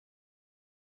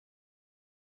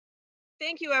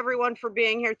Thank you everyone for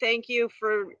being here. Thank you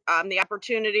for the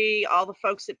opportunity, all the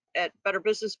folks at Better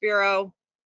Business Bureau.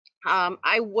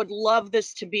 I would love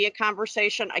this to be a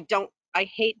conversation. I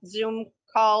hate Zoom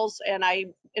calls and I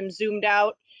am zoomed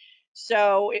out.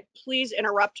 So please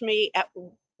interrupt me at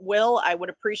will. I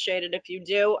would appreciate it if you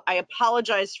do. I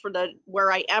apologize for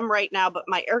where I am right now, but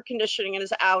my air conditioning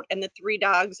is out and the 3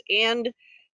 dogs and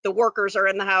the workers are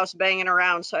in the house banging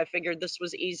around. So I figured this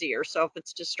was easier. So if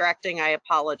it's distracting, I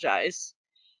apologize.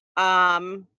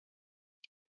 So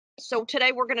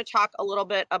today we're going to talk a little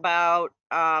bit about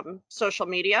social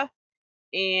media,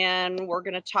 and we're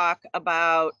going to talk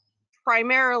about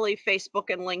primarily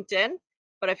Facebook and LinkedIn.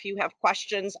 But if you have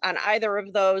questions on either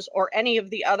of those or any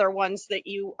of the other ones that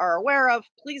you are aware of,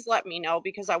 please let me know,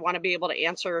 because I want to be able to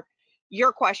answer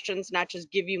your questions, not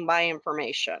just give you my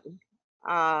information.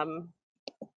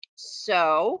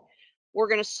 So we're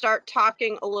going to start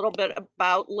talking a little bit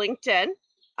about LinkedIn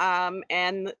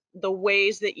and the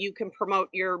ways that you can promote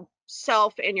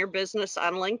yourself and your business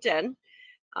on LinkedIn.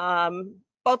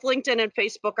 Both LinkedIn and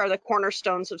Facebook are the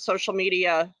cornerstones of social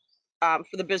media for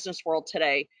the business world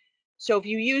today. So if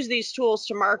you use these tools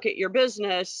to market your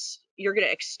business, you're going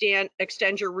to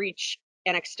extend your reach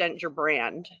and extend your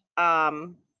brand.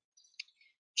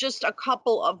 Just a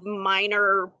couple of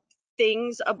minor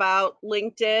things about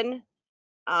LinkedIn.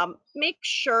 Make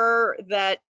sure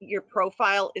that your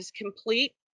profile is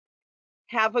complete.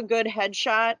 Have a good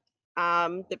headshot.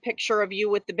 The picture of you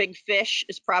with the big fish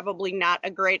is probably not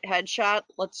a great headshot.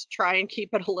 Let's try and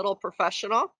keep it a little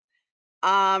professional.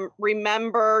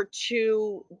 Remember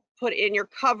to put in your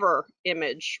cover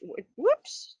image.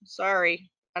 Whoops,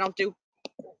 sorry, I don't do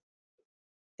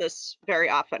this very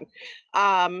often.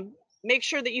 Make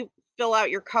sure that you fill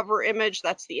out your cover image.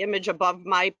 That's the image above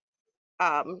my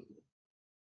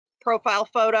profile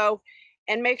photo,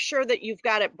 and make sure that you've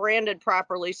got it branded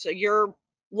properly so your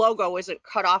logo isn't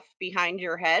cut off behind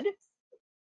your head.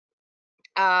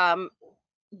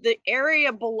 The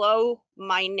area below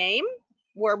my name,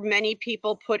 where many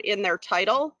people put in their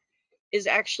title, is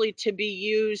actually to be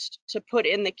used to put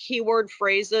in the keyword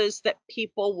phrases that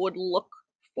people would look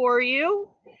for you.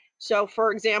 So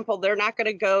for example, they're not going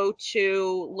to go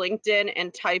to LinkedIn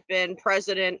and type in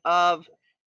president of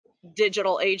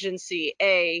digital agency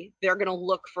A, they're going to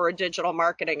look for a digital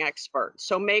marketing expert.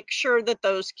 So make sure that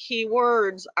those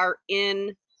keywords are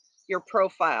in your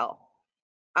profile.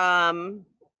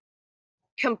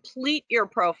 Complete your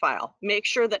profile. Make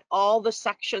sure that all the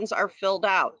sections are filled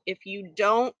out. If you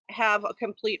don't have a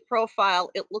complete profile,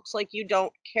 it looks like you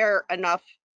don't care enough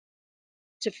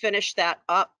to finish that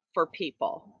up for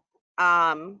people.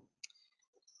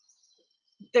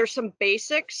 There's some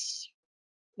basics.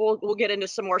 We'll get into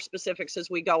some more specifics as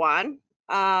we go on.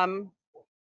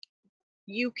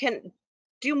 You can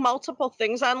do multiple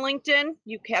things on LinkedIn.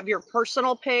 You have your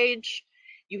personal page,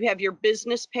 you have your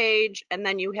business page, and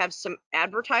then you have some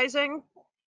advertising.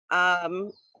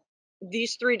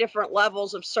 These 3 different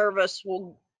levels of service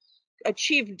will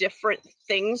achieve different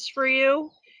things for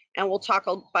you, and we'll talk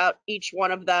about each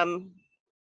one of them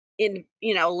in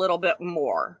a little bit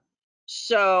more.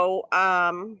 So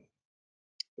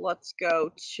let's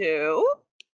go to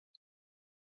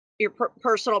your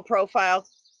personal profile.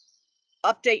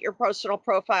 Update your personal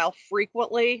profile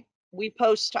frequently. We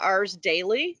post ours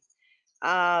daily.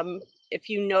 If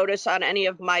you notice on any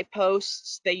of my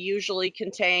posts, they usually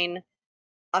contain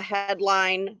a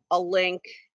headline, a link,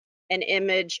 an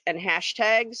image, and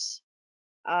hashtags.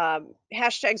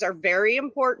 Hashtags are very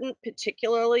important,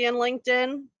 particularly in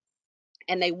LinkedIn,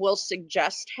 and they will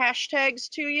suggest hashtags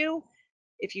to you.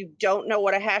 If you don't know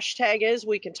what a hashtag is,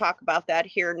 we can talk about that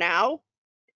here now.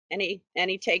 Any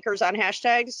takers on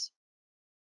hashtags?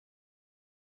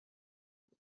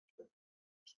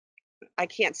 I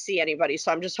can't see anybody,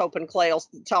 so I'm just hoping Clay will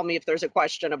tell me if there's a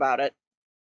question about it.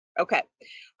 Okay.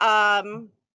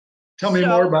 Tell me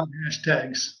more about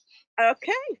hashtags.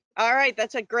 Okay. All right.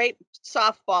 That's a great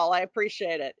softball. I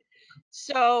appreciate it.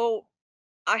 So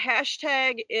a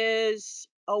hashtag is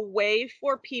a way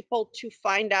for people to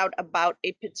find out about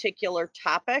a particular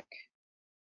topic.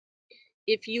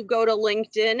 If you go to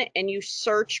LinkedIn and you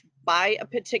search by a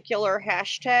particular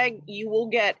hashtag, you will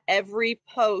get every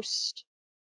post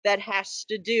that has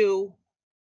to do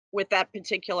with that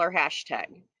particular hashtag.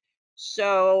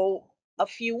 So a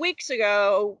few weeks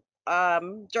ago,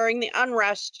 during the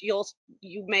unrest,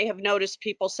 you may have noticed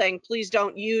people saying, please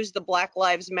don't use the Black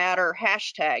Lives Matter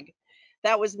hashtag.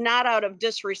 That was not out of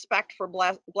disrespect for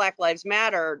Black Lives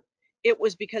Matter. It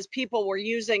was because people were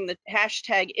using the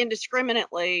hashtag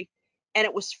indiscriminately, and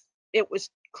it was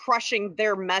crushing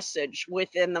their message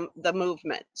within the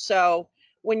movement. So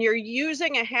When you're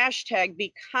using a hashtag,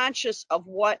 be conscious of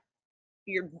what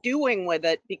you're doing with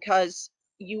it, because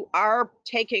you are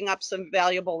taking up some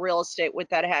valuable real estate with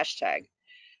that hashtag.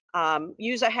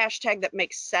 Use a hashtag that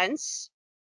makes sense.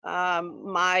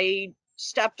 My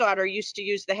stepdaughter used to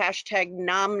use the hashtag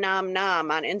nom nom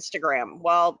nom on Instagram.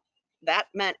 Well, that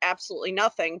meant absolutely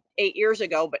nothing 8 years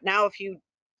ago, but now if you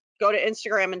go to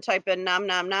Instagram and type in nom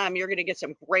nom nom, you're going to get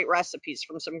some great recipes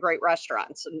from some great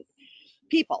restaurants and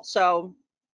people. So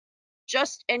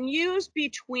and use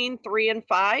between 3 and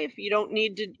 5. You don't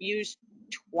need to use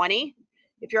 20.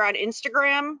 If you're on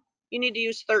Instagram, you need to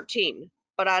use 13,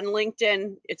 but on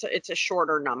LinkedIn, it's a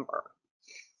shorter number.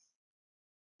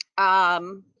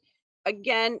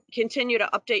 Again, continue to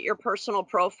update your personal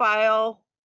profile.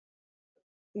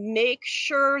 Make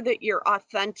sure that you're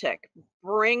authentic.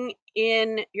 Bring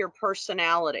in your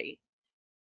personality.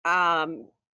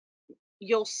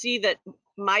 You'll see that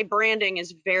my branding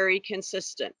is very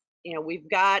consistent. You know, we've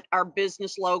got our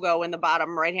business logo in the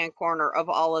bottom right-hand corner of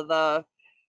all of the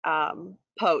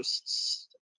posts.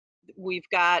 We've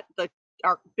got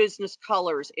our business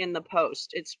colors in the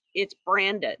post. It's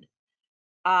branded.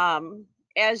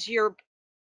 As you're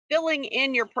filling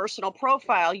in your personal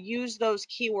profile, use those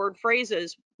keyword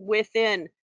phrases within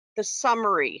the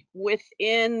summary,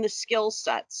 within the skill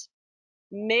sets.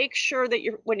 Make sure that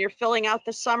when you're filling out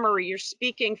the summary, you're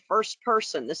speaking first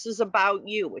person. This is about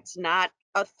you. It's not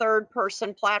a third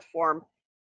person platform.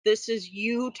 This is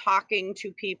you talking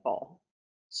to people.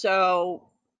 So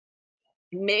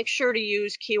make sure to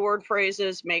use keyword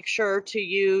phrases. Make sure to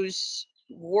use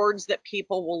words that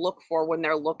people will look for when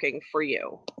they're looking for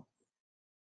you.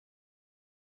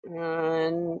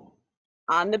 And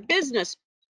on the business,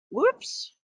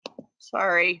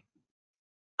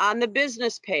 on the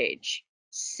business page,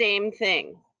 same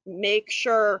thing. Make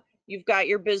sure you've got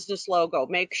your business logo.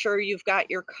 Make sure you've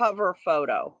got your cover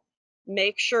photo.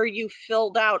 Make sure you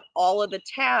filled out all of the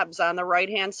tabs on the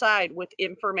right-hand side with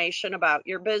information about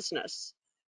your business.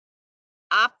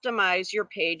 Optimize your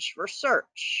page for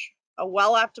search. A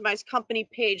well-optimized company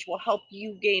page will help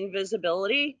you gain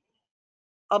visibility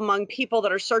among people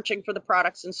that are searching for the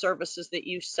products and services that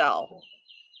you sell.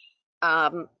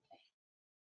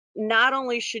 Not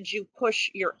only should you push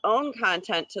your own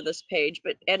content to this page,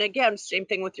 and again, same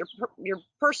thing with your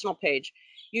personal page,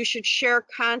 you should share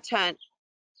content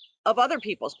of other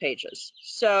people's pages.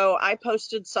 So I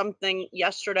posted something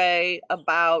yesterday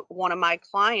about one of my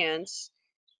clients,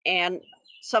 and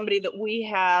somebody that we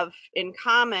have in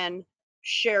common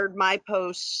shared my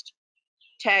post,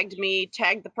 tagged me,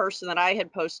 tagged the person that I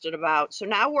had posted about. So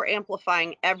now we're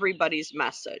amplifying everybody's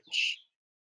message.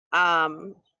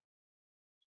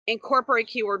 Incorporate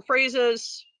keyword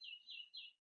phrases,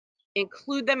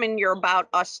 include them in your About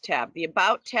Us tab. The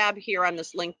About tab here on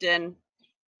this LinkedIn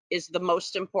is the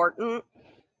most important.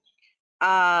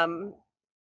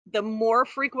 The more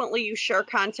frequently you share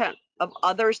content of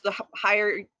others, the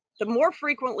more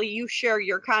frequently you share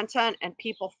your content and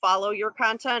people follow your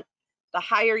content, the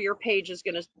higher your page is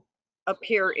going to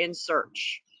appear in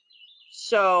search.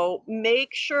 So make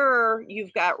sure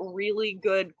you've got really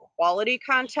good quality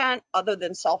content other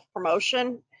than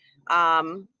self-promotion.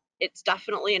 It's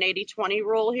definitely an 80-20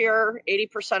 rule here.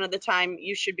 80% of the time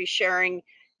you should be sharing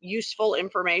useful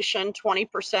information.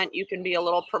 20% you can be a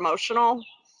little promotional,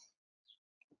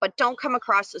 but don't come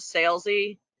across as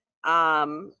salesy.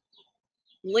 LinkedIn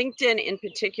in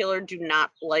particular do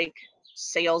not like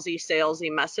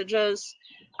salesy messages.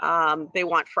 They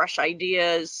want fresh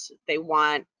ideas. They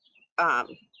want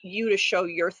you to show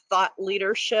your thought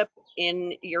leadership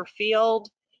in your field.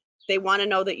 They want to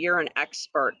know that you're an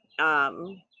expert.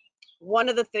 One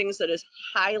of the things that is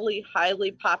highly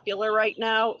popular right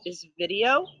now is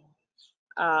video.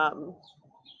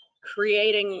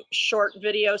 Creating short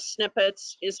video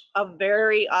snippets is a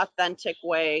very authentic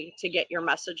way to get your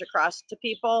message across to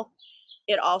people.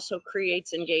 It also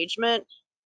creates engagement.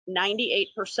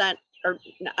 93% of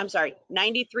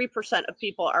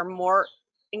people are more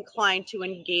inclined to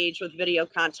engage with video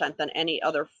content than any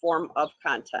other form of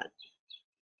content.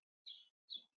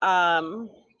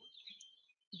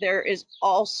 There is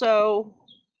also,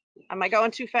 am I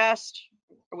going too fast?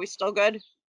 Are we still good?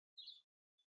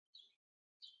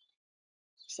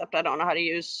 Except I don't know how to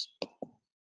use.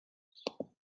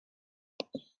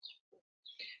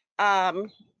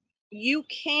 You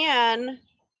can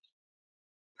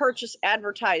purchase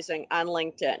advertising on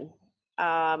LinkedIn.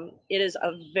 It is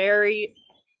a very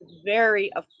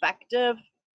effective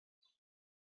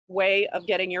way of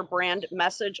getting your brand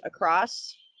message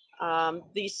across.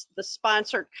 The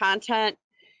sponsored content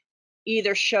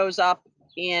either shows up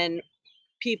in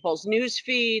people's news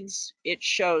feeds. It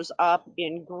shows up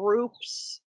in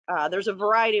groups. There's a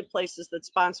variety of places that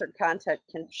sponsored content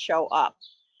can show up.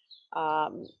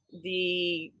 Um,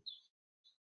 the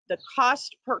the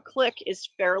cost per click is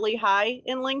fairly high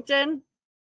in LinkedIn,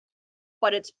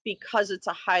 but it's because it's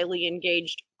a highly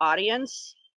engaged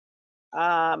audience.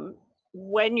 Um,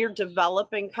 when you're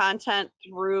developing content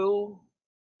through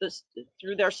this,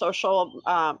 through their social,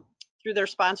 through their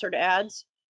sponsored ads,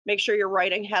 make sure you're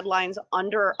writing headlines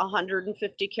under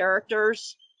 150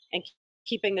 characters and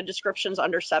keeping the descriptions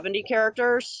under 70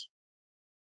 characters.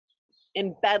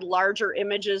 Embed larger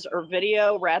images or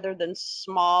video rather than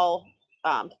small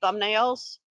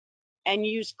thumbnails, and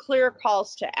use clear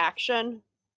calls to action.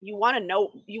 You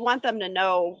want them to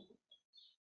know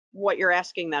what you're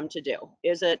asking them to do.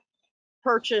 Is it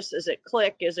purchase? Is it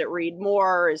click? Is it read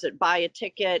more? Is it buy a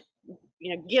ticket?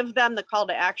 Give them the call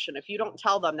to action. If you don't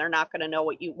tell them, they're not going to know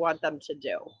what you want them to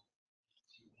do.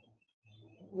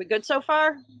 We good so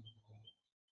far?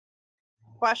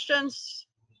 Questions?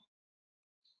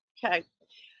 Okay.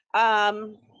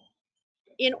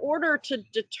 In order to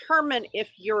determine if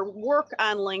your work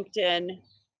on LinkedIn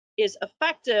is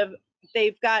effective,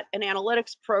 they've got an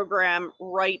analytics program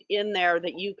right in there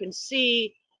that you can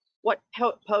see what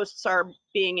posts are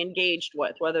being engaged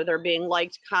with, whether they're being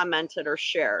liked, commented, or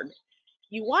shared.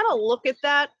 You want to look at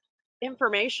that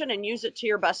information and use it to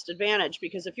your best advantage,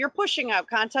 because if you're pushing out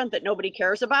content that nobody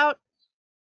cares about,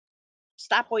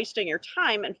 stop wasting your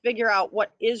time and figure out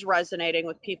what is resonating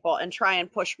with people and try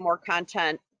and push more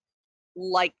content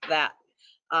like that.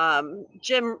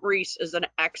 Jim Reese is an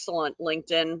excellent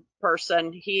LinkedIn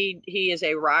person. He is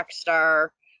a rock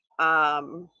star.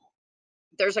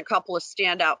 There's a couple of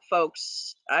standout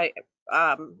folks. Ozzy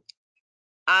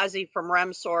from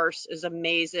RemSource is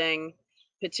amazing,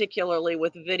 particularly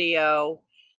with video.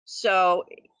 So,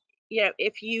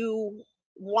 if you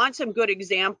want some good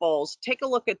examples, take a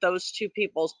look at those two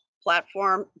people's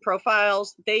platform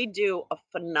profiles. They do a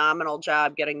phenomenal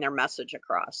job getting their message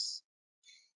across.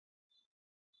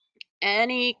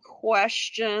 Any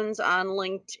questions on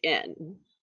LinkedIn?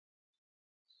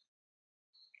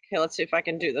 Okay, let's see if I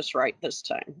can do this right this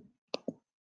time.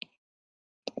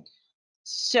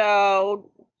 So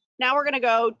now we're going to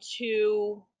go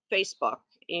to Facebook,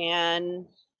 and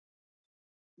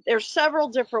there's several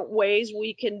different ways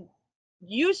we can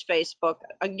use Facebook.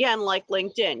 Again, like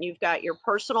LinkedIn, you've got your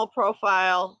personal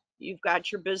profile, you've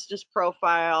got your business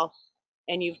profile,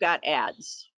 and you've got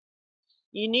ads.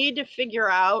 You need to figure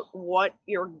out what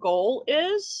your goal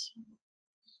is.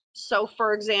 So,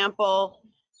 for example,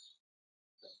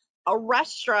 a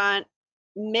restaurant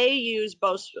may use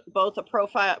both a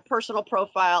personal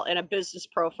profile and a business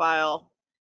profile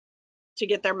to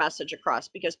get their message across,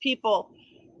 because people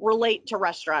relate to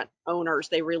restaurant owners,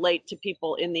 they relate to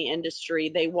people in the industry,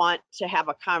 they want to have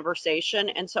a conversation,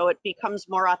 and so it becomes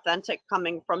more authentic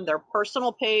coming from their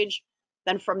personal page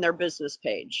than from their business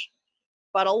page.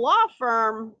 But a law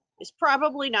firm is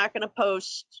probably not going to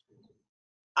post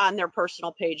on their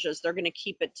personal pages. They're going to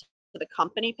keep it to the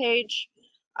company page.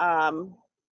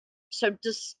 So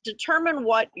just determine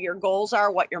what your goals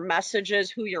are, what your message is,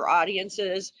 who your audience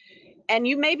is. And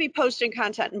you may be posting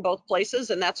content in both places,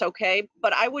 and that's okay.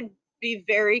 But I would be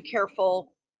very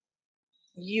careful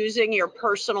using your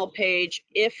personal page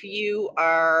if you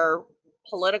are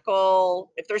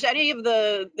political, if there's any of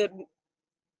the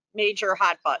major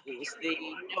hot buttons, the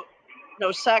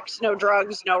no sex, no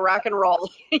drugs, no rock and roll.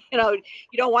 You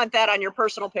don't want that on your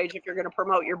personal page if you're going to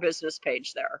promote your business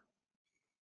page there.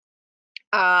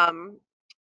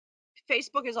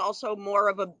 Facebook is also more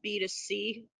of a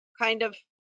B2C kind of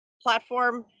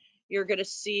platform. You're going to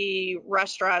see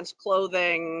restaurants,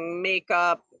 clothing,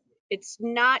 makeup. It's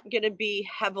not going to be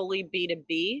heavily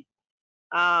B2B.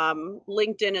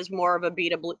 LinkedIn is more of a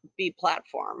B2B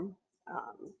platform.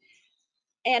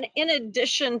 And in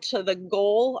addition to the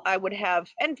goal, I would have,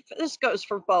 and this goes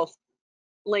for both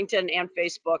LinkedIn and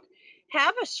Facebook,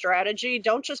 have a strategy.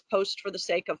 Don't just post for the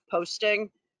sake of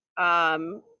posting.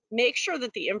 Make sure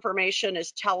that the information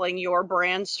is telling your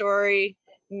brand story.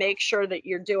 Make sure that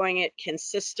you're doing it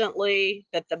consistently,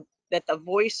 that the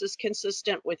voice is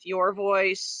consistent with your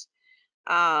voice.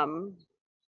 Again,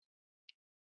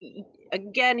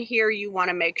 here you want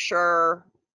to make sure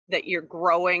that you're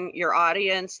growing your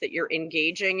audience, that you're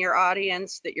engaging your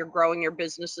audience, that you're growing your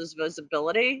business's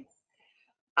visibility.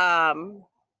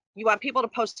 You want people to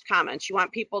post comments. You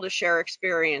want people to share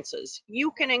experiences.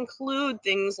 You can include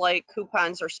things like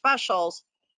coupons or specials,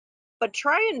 but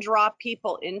try and draw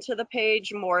people into the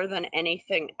page more than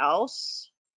anything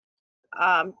else.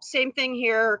 Same thing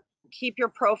here. Keep your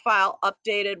profile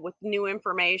updated with new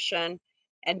information.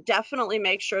 And definitely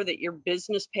make sure that your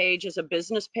business page is a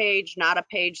business page, not a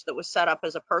page that was set up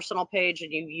as a personal page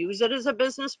and you use it as a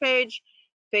business page.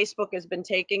 Facebook has been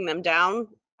taking them down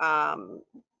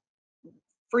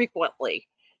frequently.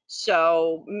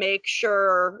 So make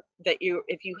sure that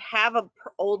if you have a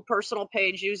old personal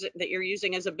page that you're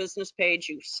using as a business page,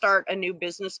 you start a new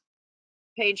business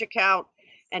page account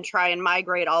and try and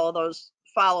migrate all of those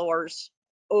followers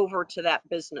over to that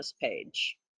business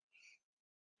page.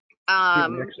 We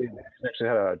Um, actually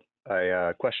had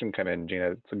a question come in,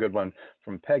 Gina. It's a good one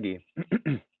from Peggy.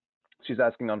 She's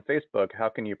asking on Facebook, how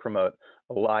can you promote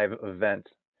a live event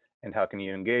and how can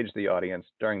you engage the audience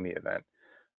during the event?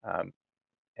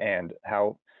 And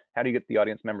how do you get the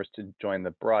audience members to join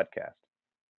the broadcast?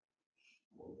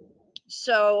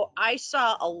 So I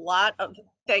saw a lot of,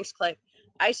 thanks, Clay.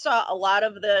 I saw a lot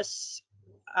of this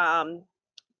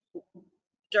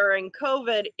during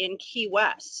COVID in Key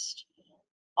West.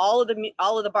 All of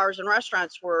the bars and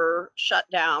restaurants were shut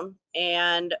down,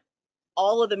 and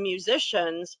all of the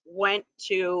musicians went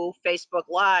to Facebook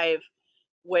Live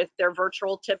with their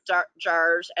virtual tip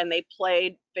jars, and they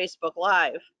played Facebook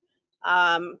Live.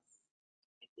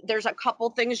 There's a couple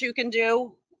things you can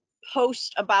do.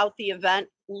 Post about the event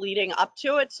leading up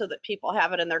to it so that people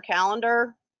have it in their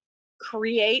calendar.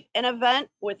 Create an event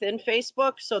within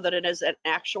Facebook so that it is an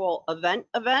actual event,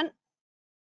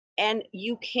 and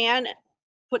you can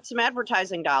put some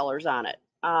advertising dollars on it.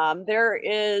 There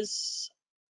is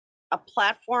a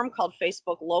platform called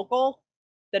Facebook Local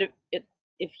that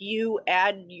if you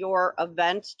add your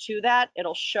event to that,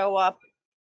 it'll show up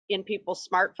in people's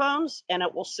smartphones and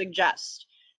it will suggest.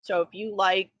 So if you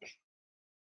like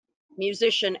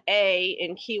musician A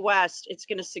in Key West, it's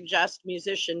going to suggest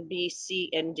musician B, C,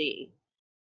 and D.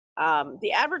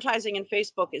 The advertising in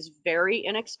Facebook is very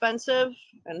inexpensive,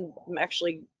 and I'm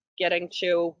actually getting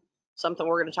to something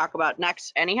we're going to talk about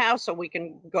next anyhow, so we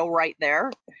can go right there.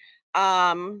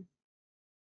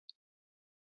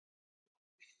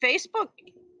 Facebook,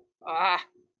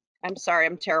 I'm sorry,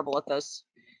 I'm terrible at this.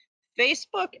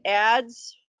 Facebook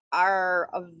ads are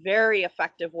a very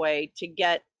effective way to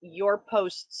get your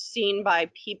posts seen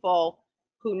by people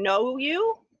who know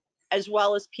you as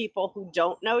well as people who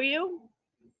don't know you.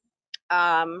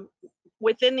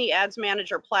 Within the Ads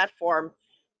Manager platform,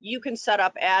 you can set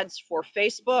up ads for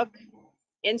Facebook,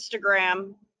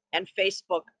 Instagram, and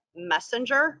Facebook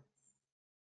Messenger.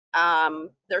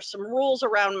 There's some rules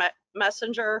around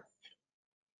Messenger,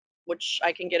 which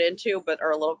I can get into, but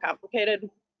are a little complicated.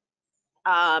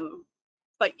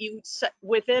 But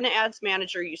within Ads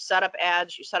Manager, you set up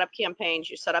ads, you set up campaigns,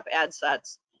 you set up ad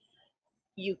sets.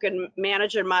 You can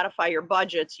manage and modify your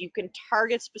budgets. You can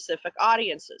target specific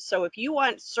audiences. So if you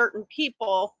want certain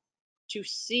people to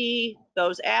see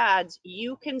those ads,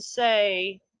 you can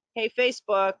say, hey,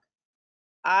 Facebook,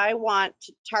 I want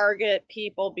to target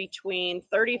people between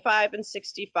 35 and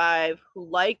 65 who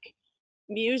like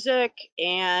music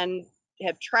and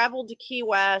have traveled to Key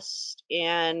West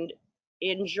and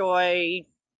enjoy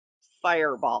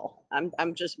Fireball.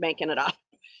 I'm just making it up.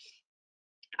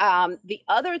 The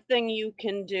other thing you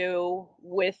can do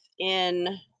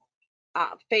within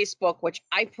Facebook, which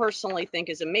I personally think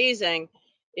is amazing,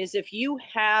 is if you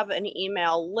have an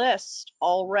email list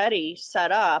already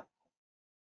set up,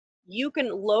 you can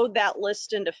load that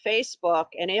list into Facebook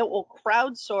and it will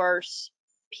crowdsource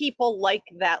people like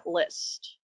that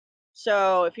list.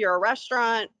 So if you're a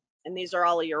restaurant, and these are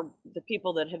all of the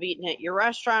people that have eaten at your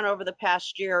restaurant over the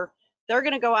past year, they're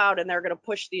going to go out and they're going to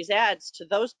push these ads to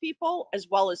those people as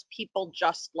well as people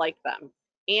just like them.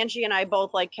 Angie and I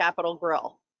both like Capital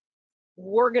Grill.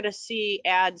 We're going to see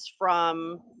ads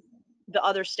from the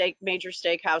other major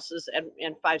steakhouses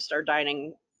and five-star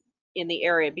dining in the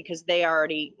area because they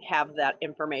already have that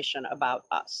information about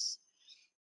us.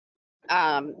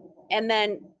 And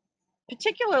then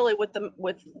particularly with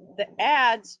the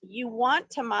ads, you want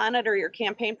to monitor your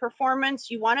campaign performance.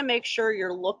 You want to make sure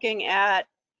you're looking at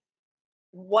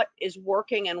what is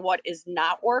working and what is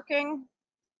not working.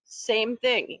 Same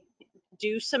thing,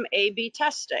 do some A/B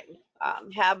testing.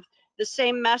 Have the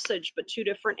same message but two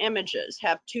different images.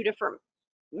 Have two different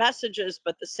messages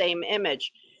but the same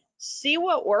image. See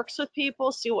what works with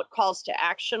people. See what calls to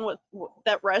action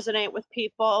that resonate with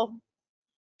people.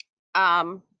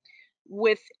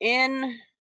 Within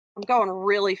I'm going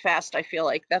really fast. I feel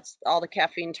like that's all the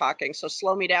caffeine talking. So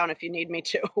slow me down if you need me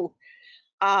to.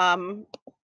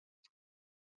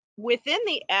 Within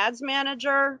the Ads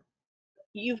Manager,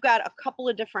 you've got a couple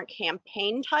of different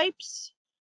campaign types.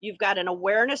 You've got an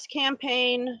awareness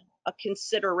campaign, a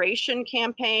consideration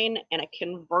campaign, and a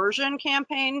conversion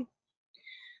campaign.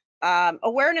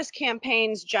 Awareness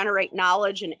campaigns generate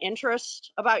knowledge and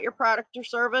interest about your product or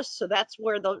service. So that's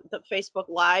where the Facebook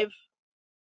Live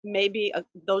may be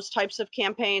those types of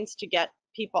campaigns to get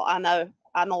people on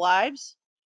the lives.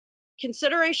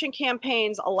 Consideration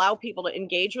campaigns allow people to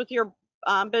engage with your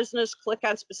business, click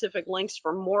on specific links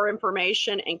for more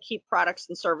information, and keep products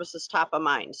and services top of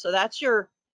mind. So that's your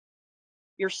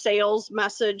sales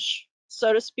message,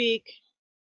 so to speak.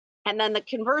 And then the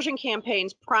conversion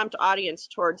campaigns prompt audience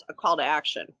towards a call to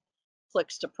action.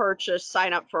 Clicks to purchase,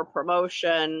 sign up for a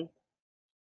promotion,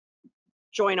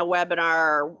 join a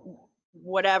webinar,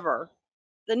 whatever.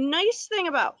 The nice thing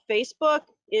about Facebook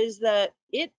is that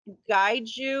it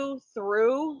guides you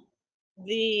through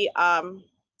the,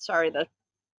 sorry, the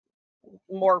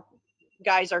more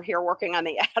guys are here working on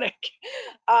the attic.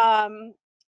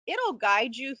 It'll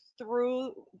guide you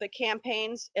through the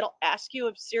campaigns. It'll ask you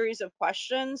a series of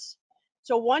questions.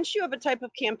 So once you have a type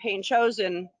of campaign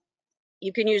chosen,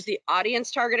 you can use the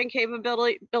audience targeting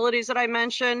capabilities that I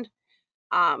mentioned.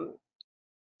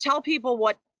 Tell people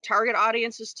what target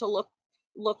audiences to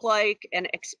look like and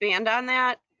expand on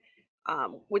that.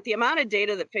 With the amount of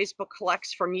data that Facebook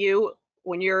collects from you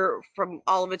from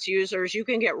all of its users, you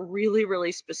can get really,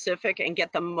 really specific and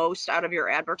get the most out of your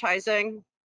advertising.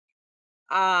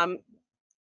 I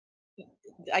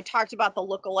talked about the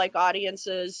lookalike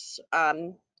audiences,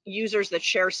 users that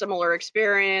share similar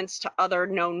experience to other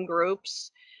known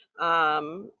groups.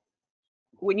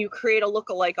 When you create a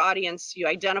lookalike audience, you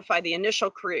identify the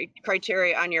initial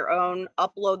criteria on your own,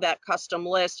 upload that custom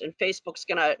list, and Facebook's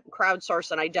going to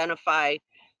crowdsource and identify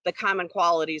the common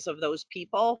qualities of those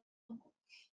people.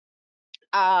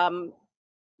 Again,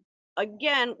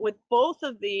 with both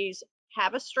of these,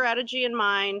 have a strategy in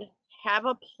mind, have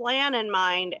a plan in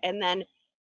mind, and then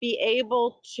be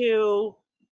able to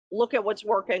look at what's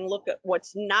working, look at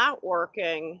what's not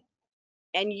working,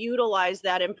 and utilize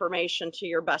that information to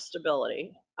your best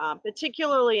ability.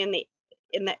 Particularly in the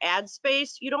ad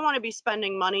space, you don't want to be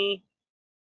spending money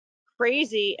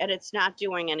crazy and it's not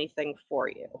doing anything for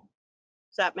you.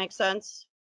 Does that make sense?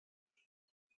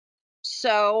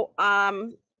 So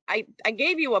I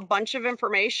gave you a bunch of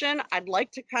information. I'd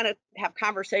like to kind of have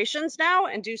conversations now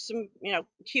and do some,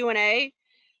 Q&A.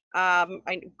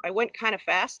 I went kind of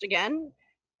fast again,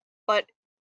 but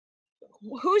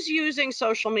who's using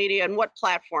social media and what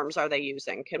platforms are they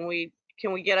using? Can we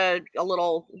get a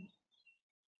little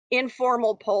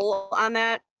informal poll on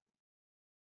that?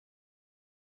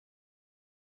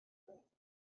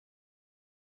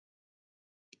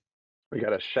 We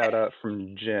got a shout out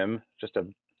from Jim, just a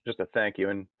thank you,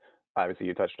 and obviously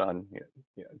you touched on,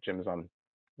 Jim's on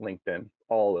LinkedIn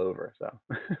all over, so.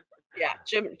 Yeah,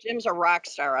 Jim's a rock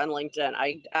star on LinkedIn.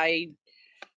 I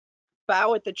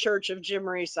bow at the Church of Jim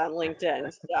Reese on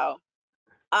LinkedIn. So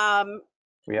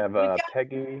we have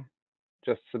Peggy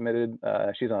just submitted.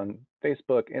 She's on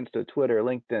Facebook, Insta, Twitter,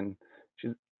 LinkedIn.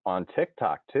 She's on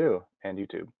TikTok too, and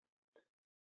YouTube.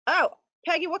 Oh,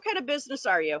 Peggy, what kind of business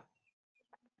are you?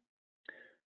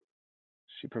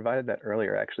 She provided that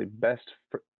earlier, actually. Best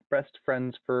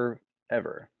Friends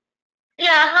Forever. Yeah,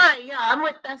 hi. Yeah, I'm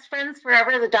with Best Friends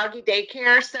Forever, the doggy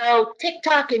daycare. So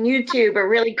TikTok and YouTube are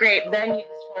really great venues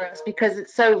for us because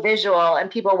it's so visual and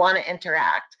people want to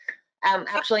interact.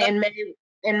 Actually, in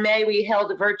May we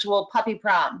held a virtual puppy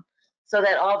prom so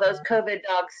that all those COVID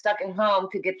dogs stuck at home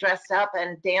could get dressed up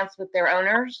and dance with their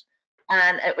owners.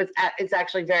 And it's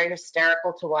actually very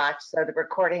hysterical to watch. So the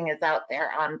recording is out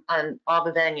there on all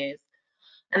the venues.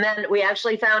 And then we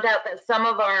actually found out that some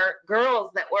of our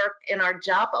girls that work in our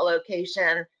Joppa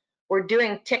location were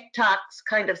doing TikToks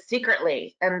kind of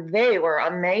secretly, and they were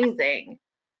amazing.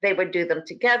 They would do them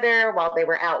together while they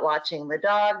were out watching the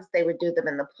dogs. They would do them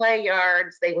in the play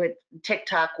yards. They would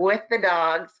TikTok with the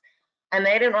dogs, and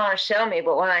they didn't want to show me,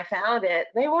 but when I found it,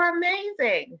 they were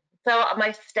amazing. So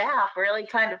my staff really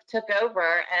kind of took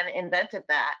over and invented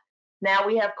that. Now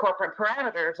we have corporate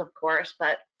parameters, of course,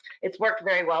 but it's worked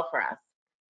very well for us.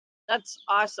 That's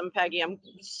awesome, Peggy. I'm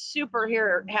super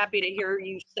happy to hear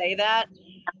you say that.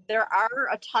 There are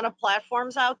a ton of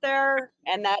platforms out there,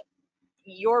 and that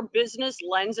your business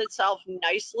lends itself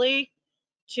nicely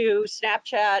to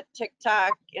Snapchat,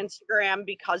 TikTok, Instagram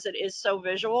because it is so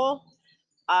visual.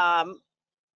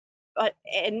 But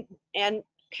and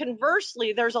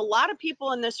conversely, there's a lot of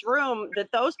people in this room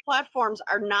that those platforms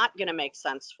are not going to make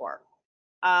sense for.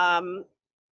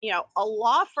 A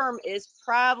law firm is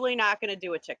probably not going to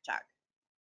do a TikTok.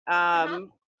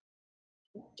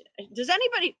 Does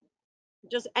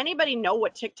anybody know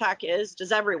what TikTok is?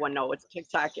 Does everyone know what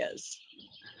TikTok is?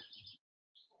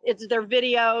 It's their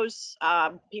videos,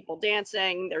 people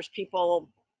dancing. There's people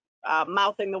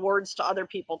mouthing the words to other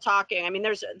people talking. I mean,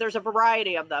 there's a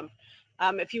variety of them.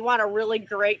 If you want a really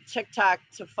great TikTok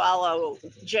to follow,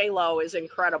 J Lo is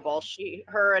incredible.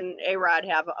 Her and A Rod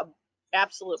have a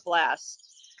absolute blast.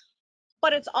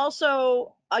 But it's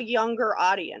also a younger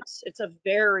audience. It's a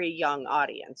very young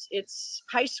audience. It's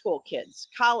high school kids,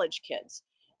 college kids.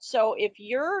 So if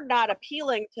you're not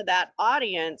appealing to that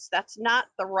audience, that's not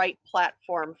the right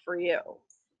platform for you.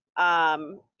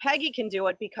 Peggy can do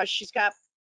it because she's got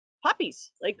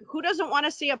puppies. Like, who doesn't want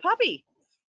to see a puppy?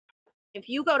 If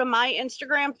you go to my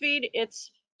Instagram feed, it's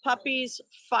puppies,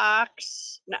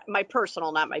 Fox, my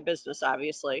personal, not my business,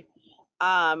 obviously.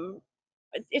 Um,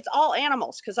 it's all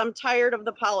animals because I'm tired of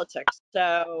the politics.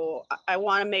 So I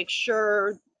want to make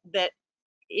sure that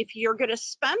if you're going to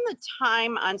spend the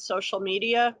time on social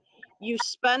media, you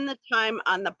spend the time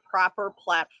on the proper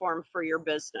platform for your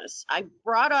business. I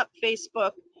brought up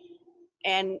Facebook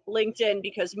and LinkedIn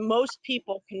because most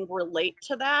people can relate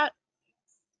to that.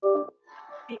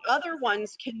 The other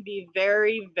ones can be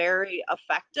very, very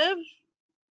effective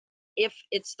if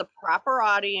it's the proper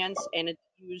audience and it's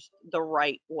used the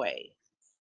right way.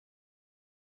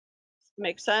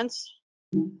 Make sense?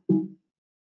 Does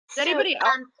So, anybody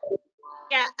else?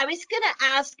 yeah, I was going to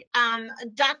ask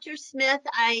Dr. Smith.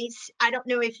 I don't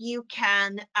know if you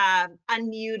can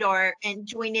unmute or and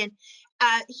join in.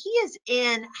 He is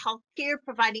in healthcare,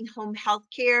 providing home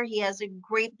healthcare. He has a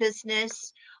great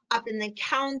business up in the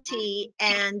county,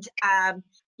 and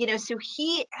so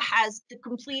he has the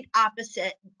complete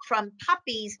opposite from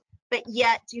puppies, but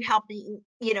yet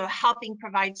helping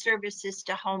provide services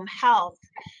to home health.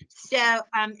 So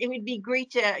it would be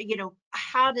great to,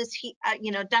 how does he,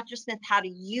 Dr. Smith, how do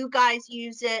you guys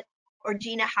use it? Or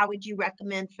Gina, how would you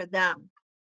recommend for them?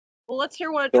 Well, let's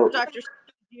hear what Sure. Dr. Smith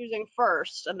is using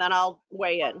first, and then I'll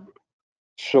weigh in.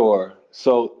 Sure.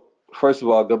 So, first of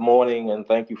all, good morning and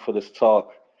thank you for this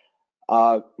talk.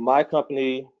 My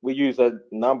company, we use a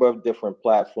number of different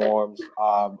platforms.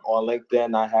 On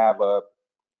LinkedIn, I have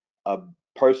a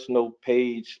personal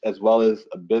page as well as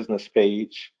a business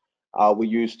page. We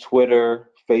use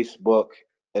Twitter, Facebook,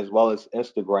 as well as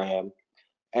Instagram.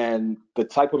 And the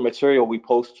type of material we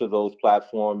post to those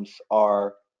platforms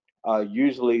are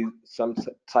usually some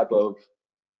type of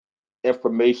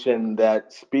information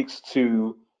that speaks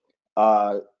to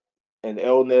uh, an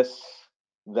illness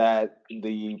that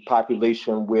the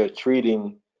population we're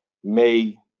treating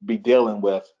may be dealing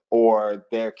with or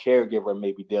their caregiver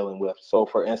may be dealing with. So,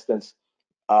 for instance,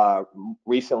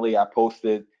 recently I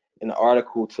posted an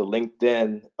article to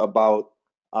LinkedIn about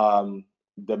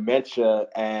dementia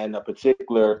and a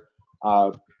particular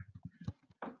uh,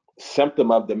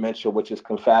 symptom of dementia, which is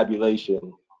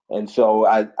confabulation. And so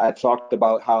I talked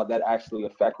about how that actually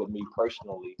affected me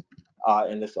personally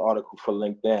in this article for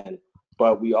LinkedIn.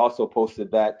 But we also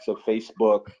posted that to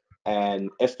Facebook and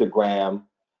Instagram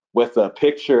with a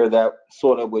picture that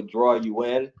sort of would draw you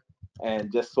in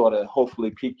and just sort of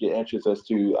hopefully pique your interest as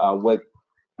to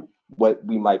what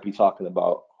we might be talking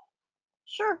about.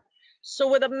 Sure.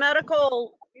 So with a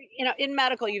medical, in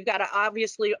medical, you've got to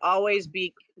obviously always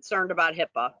be concerned about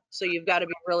HIPAA. So you've got to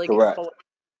be really careful Correct.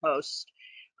 with post.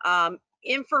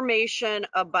 Information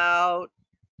about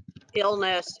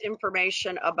illness,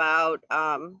 information about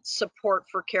support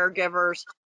for caregivers,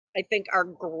 I think are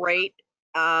great.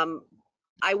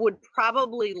 I would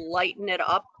probably lighten it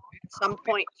up at some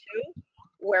point too,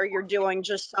 where you're doing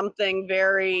just something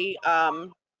very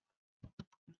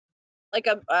like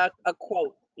a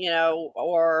quote,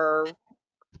 or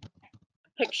a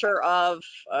picture of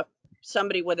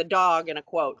somebody with a dog in a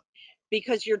quote,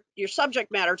 because your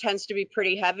subject matter tends to be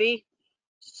pretty heavy.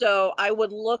 So I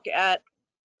would look at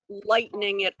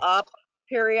lightening it up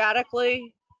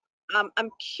periodically. I'm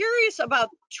curious about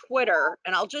Twitter,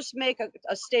 and I'll just make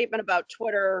a statement about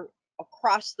Twitter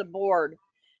across the board.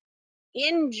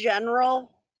 In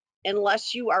general,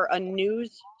 unless you are a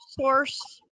news source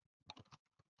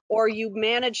or you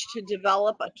manage to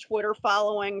develop a Twitter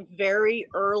following very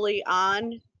early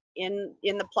on in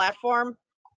the platform,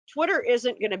 Twitter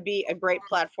isn't going to be a great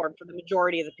platform for the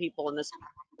majority of the people in this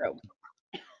room.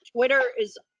 Twitter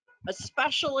is,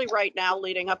 especially right now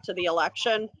leading up to the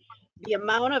election, the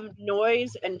amount of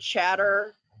noise and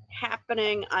chatter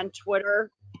happening on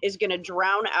Twitter is going to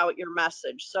drown out your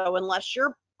message. So unless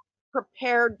you're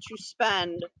prepared to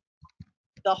spend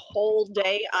the whole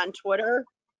day on Twitter,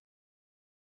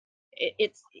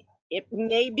 it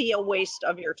may be a waste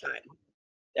of your time.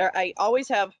 I always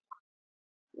have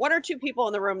one or two people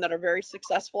in the room that are very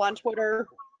successful on Twitter.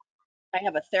 I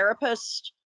have a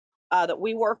therapist that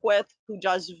we work with who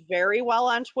does very well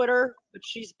on Twitter, but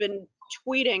she's been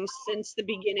tweeting since the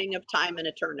beginning of time and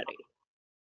eternity.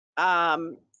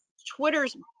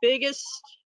 Twitter's biggest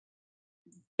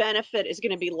benefit is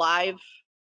going to be live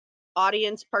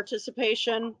audience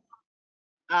participation.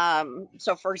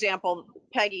 So for example,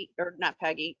 Peggy, or not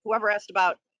Peggy, whoever asked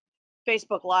about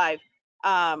Facebook Live,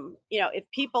 if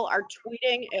people are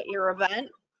tweeting at your event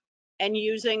and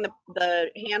using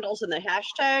the handles and the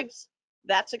hashtags,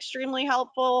 that's extremely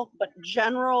helpful. But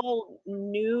general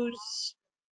news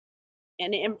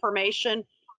and information,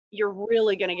 you're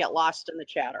really going to get lost in the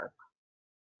chatter.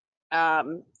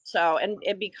 And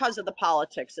because of the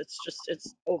politics,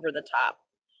 it's over the top.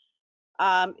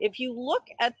 If you look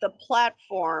at the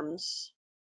platforms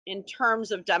in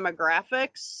terms of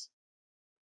demographics,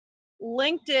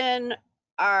 LinkedIn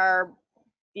are,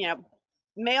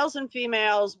 males and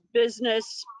females,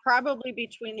 business, probably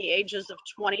between the ages of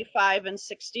 25 and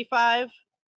 65.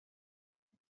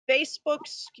 Facebook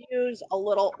skews a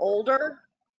little older.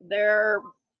 They're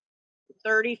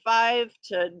 35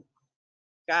 to,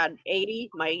 God, 80.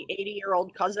 My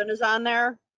 80-year-old cousin is on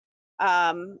there.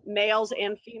 Males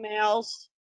and females.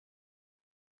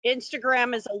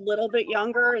 Instagram is a little bit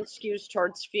younger and skews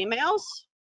towards females.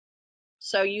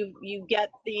 So you get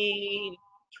the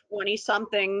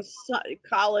 20-somethings,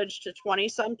 college to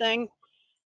 20-something.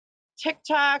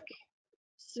 TikTok,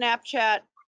 Snapchat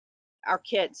are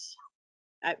kids.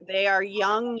 They are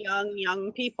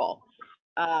young people.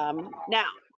 Now,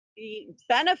 the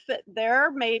benefit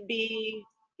there may be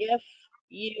if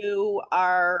you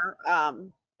are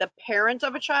the parent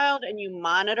of a child and you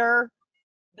monitor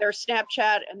their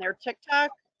Snapchat and their TikTok,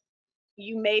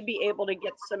 you may be able to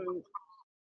get some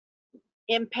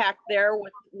impact there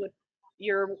with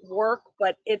your work,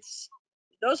 but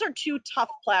those are two tough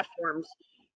platforms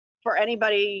for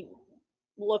anybody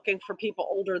looking for people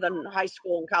older than high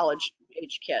school and college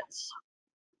age kids.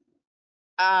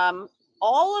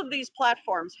 All of these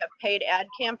platforms have paid ad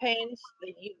campaigns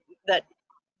that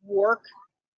work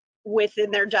within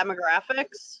their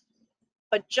demographics,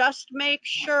 but just make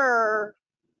sure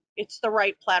it's the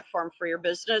right platform for your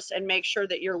business, and make sure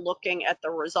that you're looking at the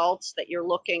results, that you're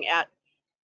looking at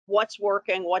what's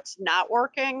working, what's not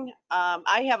working.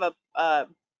 I have an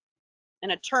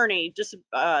attorney,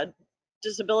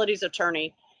 disabilities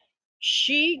attorney.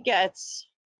 She gets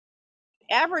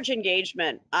average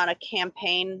engagement on a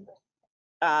campaign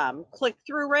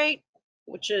click-through rate,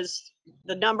 which is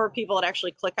the number of people that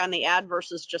actually click on the ad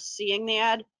versus just seeing the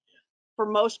ad. For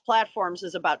most platforms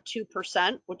is about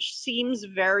 2%, which seems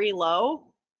very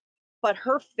low, but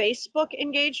her Facebook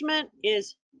engagement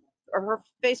her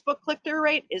Facebook click-through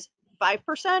rate is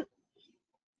 5%.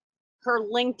 Her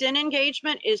LinkedIn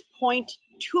engagement is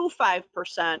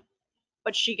 0.25%,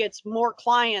 but she gets more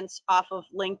clients off of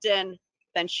LinkedIn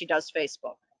than she does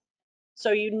Facebook.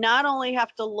 So you not only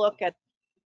have to look at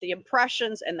the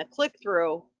impressions and the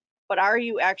click-through, but are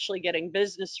you actually getting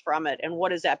business from it, and what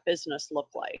does that business look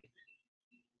like?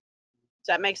 Does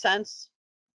that make sense?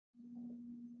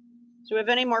 Do we have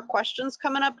any more questions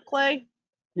coming up, Clay?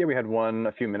 Yeah, we had one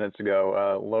a few minutes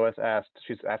ago. Lois asked,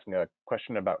 she's asking a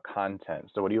question about content.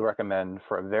 So what do you recommend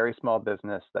for a very small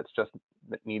business that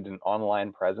needs an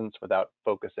online presence without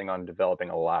focusing on developing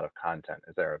a lot of content?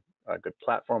 Is there a good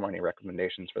platform or any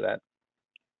recommendations for that?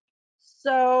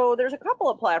 So there's a couple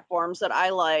of platforms that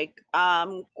I like.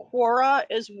 Quora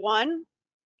is one,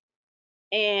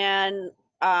 and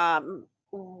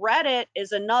Reddit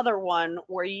is another one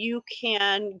where you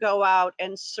can go out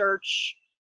and search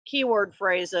keyword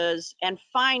phrases and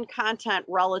find content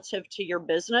relative to your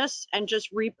business and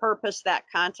just repurpose that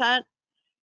content.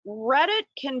 Reddit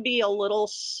can be a little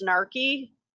snarky.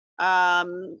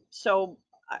 So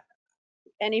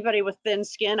anybody with thin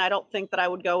skin, I don't think that I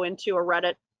would go into a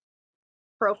Reddit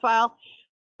profile.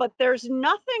 But there's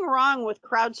nothing wrong with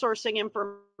crowdsourcing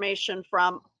information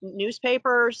from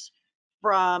newspapers,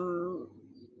 from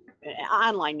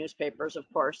online newspapers, of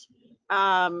course.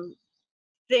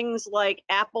 Things like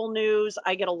Apple News.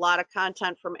 I get a lot of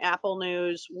content from Apple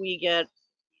News. We get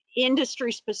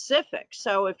industry specific.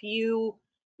 So if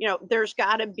there's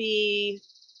got to be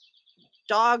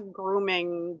dog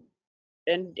grooming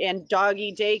and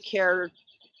doggy daycare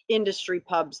industry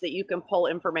pubs that you can pull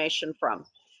information from.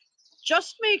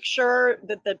 Just make sure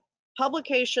that the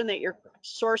publication that you're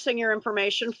sourcing your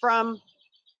information from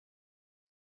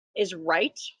is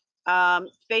right.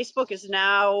 Facebook is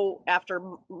now, after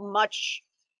much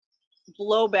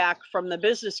blowback from the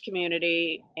business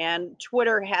community, and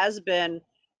Twitter has been,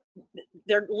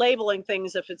 they're labeling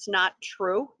things if it's not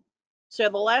true. So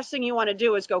the last thing you want to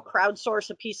do is go crowdsource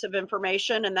a piece of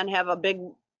information and then have a big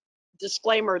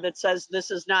disclaimer that says this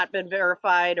has not been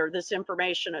verified, or this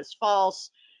information is false,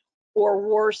 or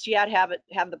worse yet, have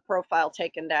the profile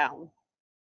taken down.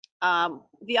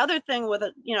 The other thing with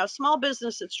a small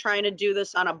business that's trying to do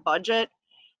this on a budget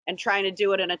and trying to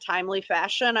do it in a timely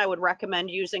fashion, I would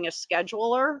recommend using a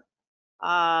scheduler.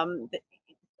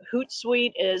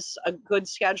 Hootsuite is a good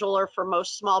scheduler for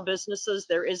most small businesses.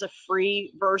 There is a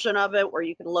free version of it where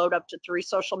you can load up to 3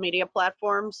 social media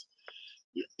platforms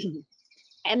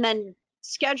and then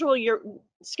schedule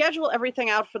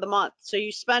everything out for the month. So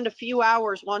you spend a few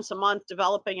hours once a month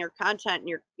developing your content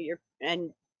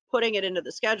and putting it into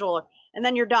the scheduler, and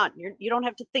then you're done. You don't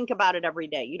have to think about it every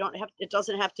day. It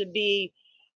doesn't have to be,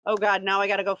 oh God, now I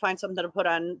got to go find something to put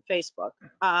on Facebook.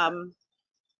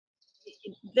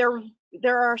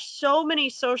 There are so many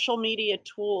social media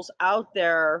tools out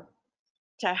there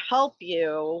to help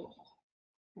you.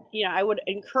 I would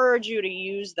encourage you to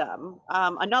use them.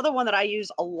 Another one that I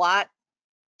use a lot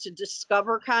to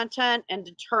discover content and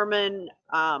determine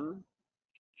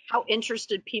how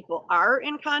interested people are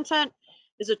in content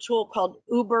is a tool called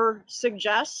Uber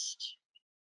Suggest.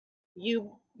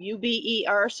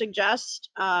 UBER Suggest.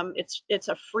 It's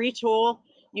a free tool.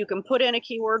 You can put in a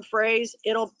keyword phrase.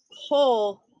 It'll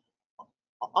pull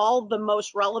all the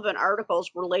most relevant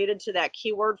articles related to that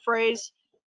keyword phrase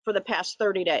for the past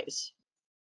 30 days.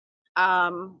 I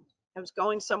was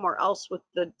going somewhere else with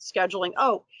the scheduling.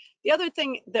 Oh, the other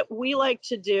thing that we like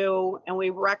to do and we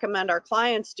recommend our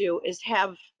clients do is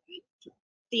have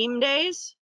theme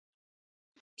days.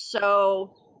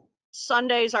 So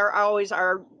Sundays are always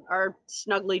our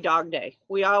snuggly dog day.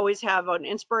 We always have an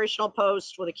inspirational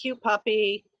post with a cute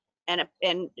puppy and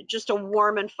just a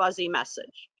warm and fuzzy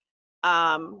message.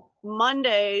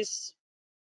 Mondays,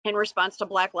 in response to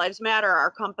Black Lives Matter,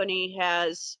 our company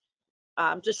has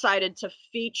decided to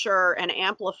feature and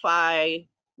amplify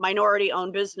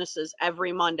minority-owned businesses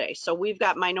every Monday. So we've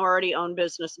got minority-owned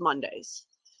business Mondays.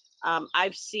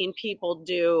 I've seen people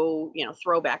do,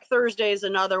 Throwback Thursday is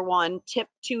another one, Tip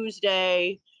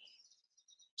Tuesday.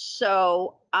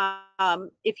 So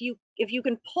if you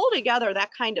can pull together that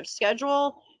kind of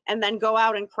schedule and then go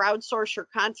out and crowdsource your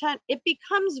content, it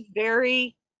becomes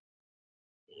very,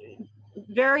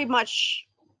 very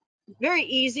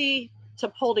easy to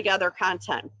pull together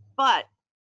content. But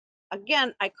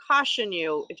again, I caution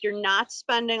you, if you're not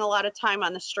spending a lot of time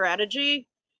on the strategy,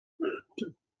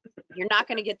 you're not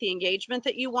going to get the engagement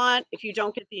that you want. If you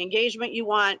don't get the engagement you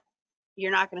want,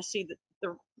 you're not going to see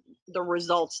the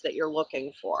results that you're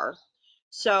looking for.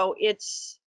 So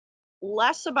it's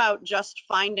less about just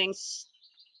finding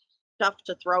stuff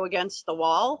to throw against the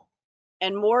wall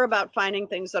and more about finding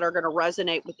things that are going to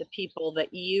resonate with the people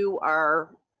that you are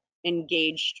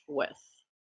engaged with.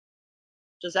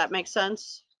 Does that make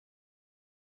sense?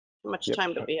 How much Yep.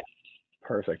 time do we have?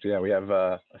 Perfect. Yeah, we have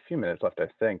a few minutes left, I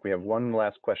think. We have one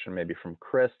last question maybe from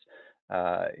Chris.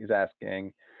 He's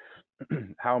asking,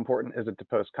 how important is it to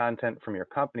post content from your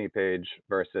company page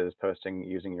versus posting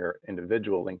using your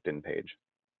individual LinkedIn page?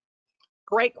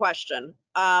 Great question.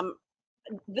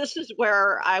 This is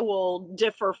where I will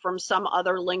differ from some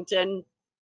other LinkedIn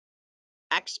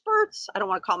experts. I don't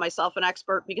want to call myself an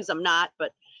expert because I'm not,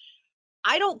 but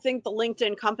I don't think the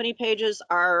LinkedIn company pages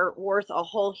are worth a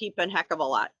whole heap and heck of a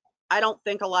lot. I don't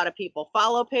think a lot of people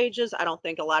follow pages. I don't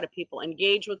think a lot of people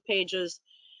engage with pages.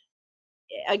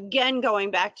 Again,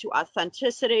 going back to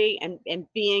authenticity and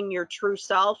being your true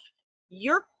self,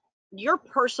 your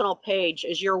personal page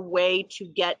is your way to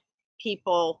get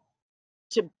people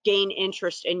to gain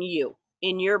interest in you,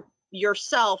 in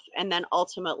yourself, and then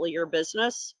ultimately your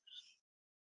business.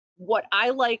 What I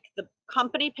like the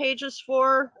company pages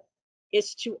for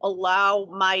is to allow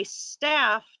my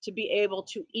staff to be able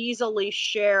to easily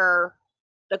share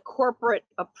the corporate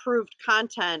approved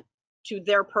content to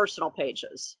their personal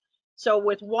pages. So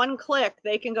with one click,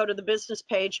 they can go to the business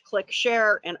page, click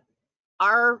share, and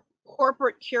our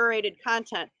corporate curated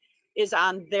content is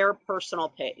on their personal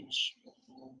page.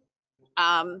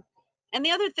 And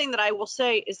the other thing that I will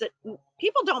say is that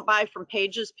people don't buy from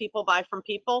pages, people buy from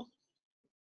people.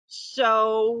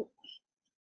 So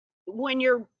when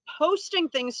you're posting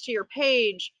things to your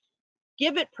page,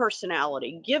 give it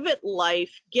personality, give it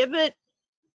life, give it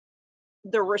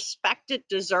the respect it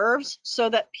deserves so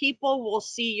that people will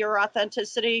see your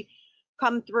authenticity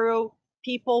come through.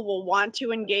 People will want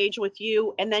to engage with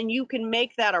you, and then you can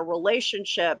make that a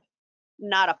relationship,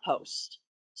 not a post.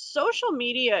 Social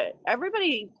media,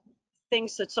 everybody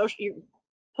thinks that you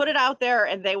put it out there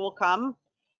and they will come.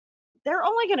 They're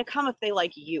only going to come if they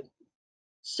like you.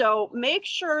 So make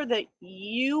sure that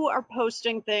you are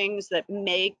posting things that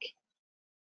make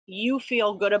you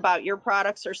feel good about your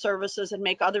products or services and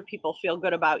make other people feel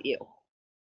good about you.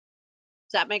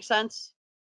 Does that make sense?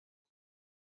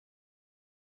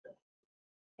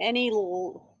 Any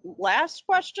last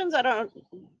questions? I don't.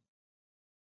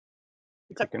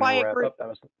 It's a We can quiet wrap group. up. That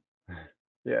was,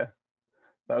 yeah,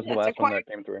 that was the It's a last one quiet.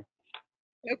 that came through.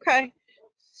 Okay.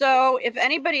 So if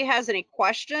anybody has any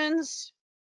questions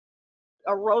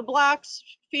or roadblocks,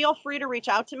 feel free to reach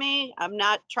out to me. I'm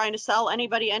not trying to sell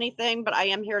anybody anything, but I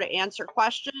am here to answer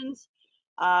questions.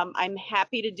 I'm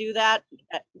happy to do that.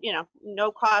 You know,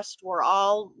 no cost.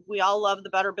 We all love the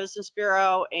Better Business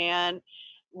Bureau, and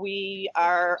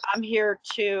I'm here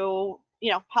to,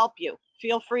 you know, help you.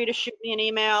 Feel free to shoot me an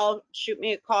email, shoot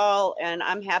me a call, and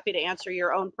I'm happy to answer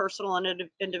your own personal and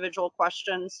individual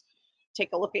questions.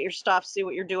 Take a look at your stuff, see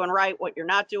what you're doing right, what you're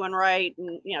not doing right,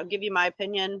 and, you know, give you my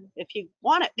opinion if you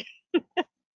want it.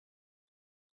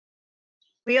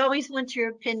 We always want your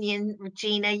opinion,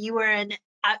 Regina. You are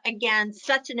again,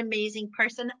 such an amazing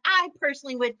person. I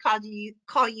personally would call you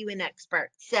an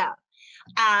expert. So,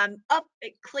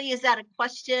 Clay, is that a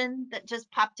question that just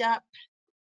popped up?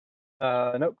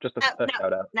 Nope, just a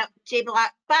shout out. No, J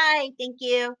Block. Bye. Thank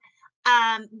you.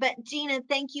 But Gina,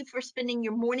 thank you for spending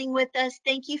your morning with us.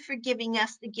 Thank you for giving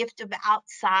us the gift of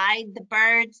outside, the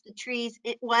birds, the trees.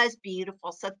 It was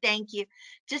beautiful. So thank you.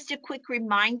 Just a quick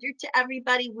reminder to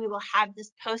everybody, we will have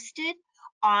this posted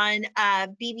on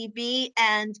BBB.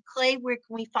 And Clay, where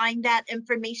can we find that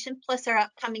information plus our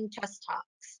upcoming Trust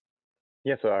Talks?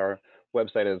 Yeah, so our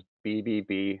website is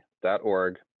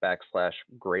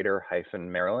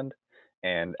bbb.org/greater-Maryland.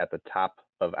 And at the top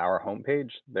of our homepage,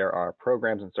 there are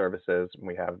programs and services.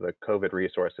 We have the COVID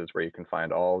resources where you can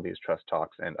find all these Trust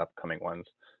Talks and upcoming ones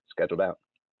scheduled out.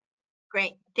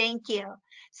 Great, thank you.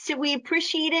 So we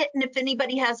appreciate it. And if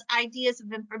anybody has ideas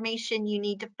of information you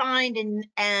need to find,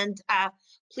 and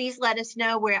please let us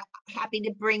know. We're happy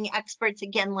to bring experts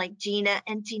again like Gina.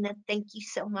 And Gina, thank you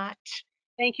so much.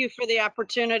 Thank you for the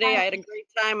opportunity. I had a great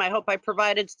time. I hope I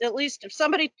provided at least if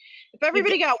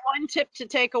everybody got one tip to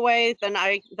take away, then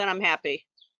I'm happy.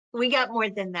 We got more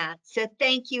than that. So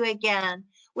thank you again.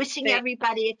 Wishing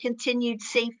everybody a continued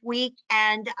safe week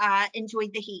and enjoy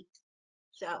the heat.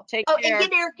 So take care. And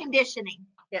get air conditioning.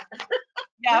 Yeah.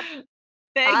 Yep.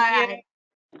 Thank you. Right.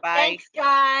 Bye. Thanks,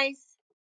 guys.